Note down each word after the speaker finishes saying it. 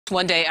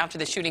One day after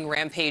the shooting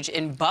rampage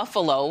in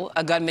Buffalo,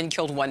 a gunman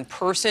killed one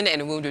person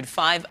and wounded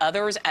 5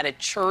 others at a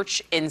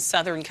church in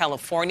Southern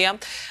California.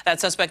 That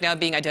suspect now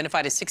being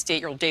identified as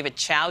 68-year-old David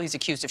Chow. He's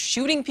accused of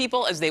shooting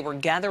people as they were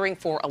gathering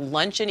for a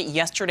luncheon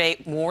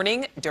yesterday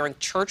morning during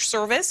church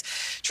service.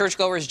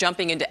 Churchgoers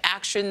jumping into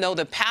action, though,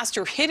 the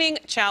pastor hitting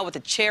Chow with a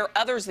chair,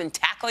 others then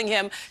tackling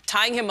him,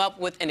 tying him up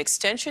with an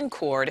extension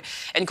cord.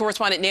 And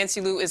correspondent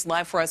Nancy Liu is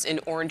live for us in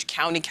Orange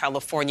County,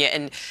 California.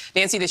 And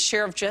Nancy, the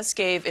sheriff just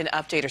gave an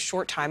update a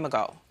short time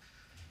ago.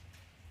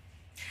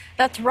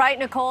 That's right,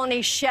 Nicole, and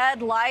he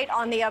shed light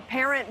on the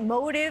apparent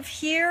motive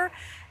here,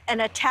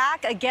 an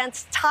attack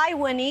against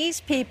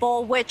Taiwanese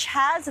people, which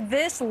has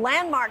this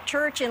landmark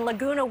church in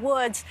Laguna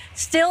Woods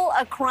still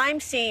a crime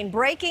scene.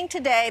 Breaking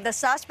today, the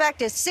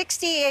suspect is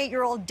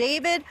 68-year-old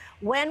David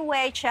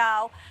Wenwei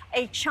Chow,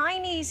 a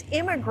Chinese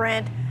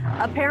immigrant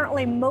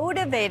apparently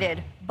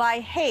motivated by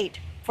hate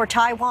for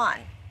Taiwan.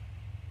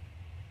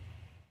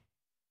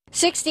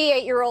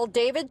 68-year-old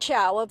David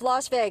Chow of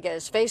Las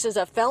Vegas faces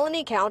a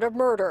felony count of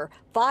murder,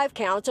 5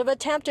 counts of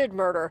attempted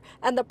murder,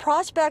 and the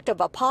prospect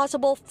of a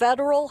possible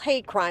federal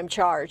hate crime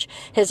charge.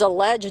 His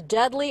alleged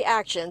deadly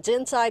actions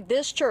inside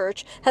this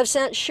church have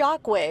sent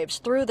shockwaves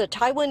through the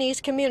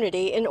Taiwanese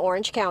community in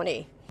Orange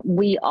County.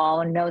 We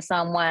all know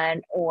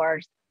someone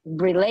or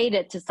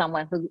related to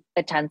someone who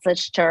attends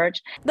this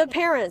church. The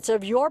parents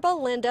of Yorba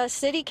Linda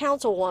City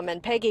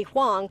Councilwoman Peggy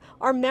Huang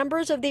are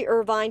members of the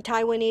Irvine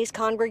Taiwanese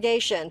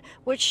congregation,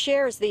 which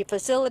shares the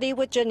facility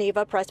with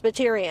Geneva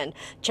Presbyterian.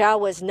 Chow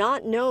was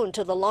not known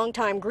to the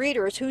longtime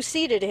greeters who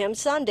seated him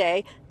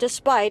Sunday,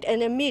 despite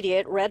an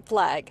immediate red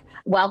flag.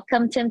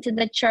 Welcomed him to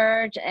the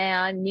church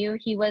and knew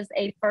he was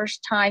a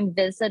first-time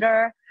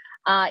visitor.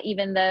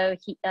 Even though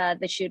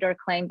the shooter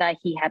claimed that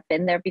he had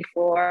been there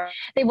before.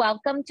 They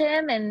welcomed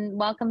him and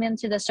welcomed him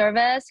to the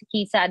service.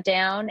 He sat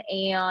down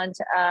and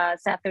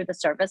sat through the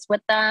service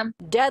with them.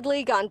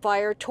 Deadly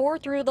gunfire tore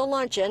through the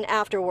luncheon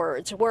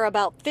afterwards, where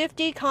about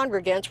 50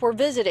 congregants were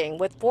visiting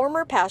with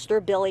former pastor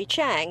Billy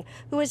Chang,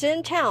 who is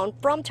in town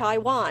from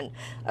Taiwan.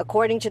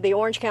 According to the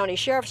Orange County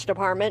Sheriff's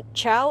Department,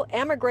 Chow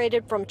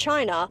emigrated from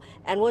China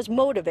and was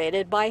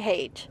motivated by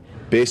hate.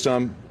 Based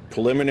on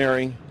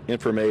preliminary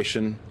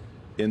information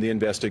in the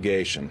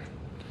investigation,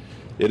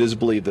 it is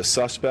believed the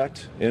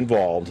suspect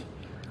involved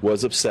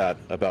was upset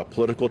about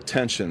political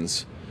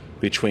tensions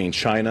between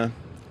China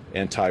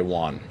and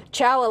Taiwan.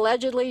 Chow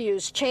allegedly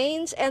used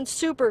chains and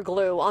super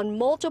glue on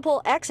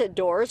multiple exit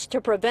doors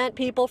to prevent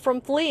people from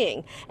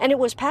fleeing, and it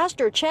was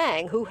Pastor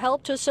Chang who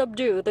helped to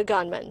subdue the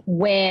gunman.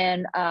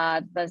 When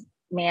the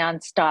man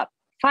stopped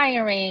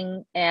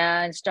firing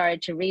and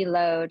started to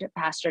reload,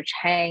 Pastor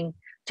Chang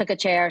took a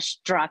chair,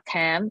 struck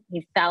him,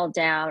 he fell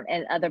down,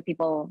 and other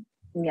people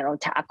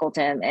tackled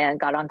him and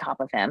got on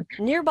top of him.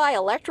 Nearby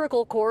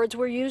electrical cords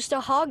were used to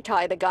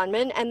hogtie the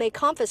gunman, and they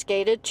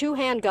confiscated 2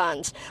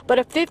 handguns. But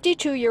a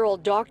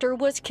 52-year-old doctor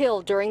was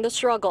killed during the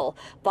struggle.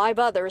 5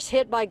 others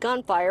hit by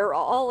gunfire are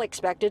all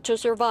expected to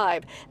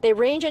survive. They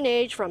range in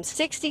age from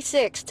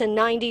 66 to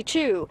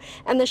 92,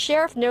 and the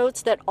sheriff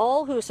notes that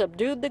all who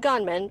subdued the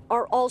gunman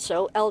are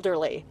also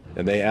elderly.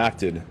 And they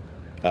acted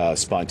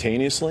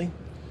spontaneously,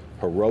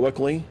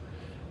 heroically,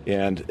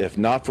 and if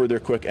not for their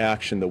quick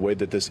action, the way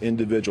that this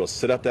individual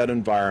set up that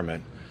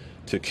environment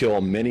to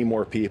kill many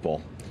more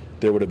people,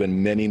 there would have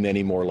been many,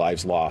 many more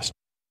lives lost.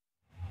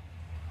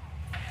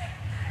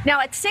 Now,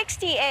 at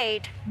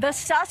 68, the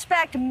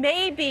suspect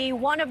may be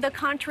one of the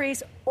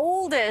country's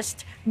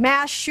oldest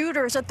mass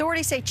shooters.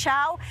 Authorities say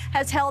Chow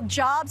has held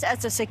jobs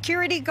as a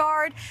security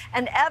guard,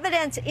 and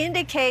evidence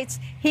indicates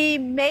he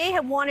may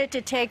have wanted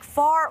to take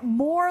far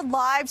more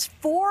lives.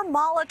 4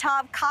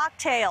 Molotov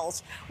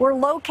cocktails were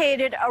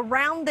located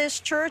around this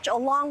church,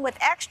 along with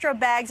extra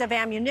bags of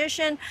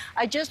ammunition.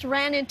 I just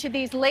ran into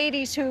these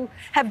ladies who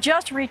have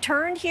just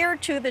returned here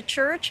to the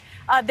church.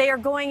 They are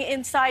going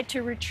inside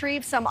to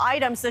retrieve some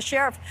items. The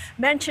sheriff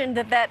mentioned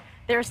that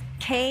there's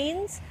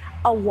canes,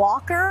 a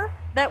walker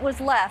that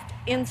was left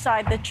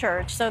inside the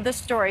church. So this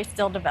story is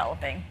still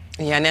developing.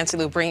 Yeah, Nancy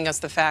Liu bringing us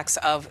the facts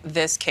of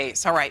this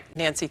case. All right,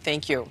 Nancy,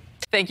 thank you.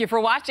 Thank you for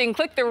watching.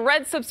 Click the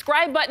red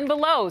subscribe button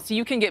below so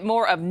you can get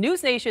more of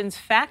NewsNation's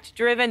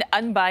fact-driven,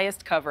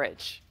 unbiased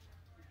coverage.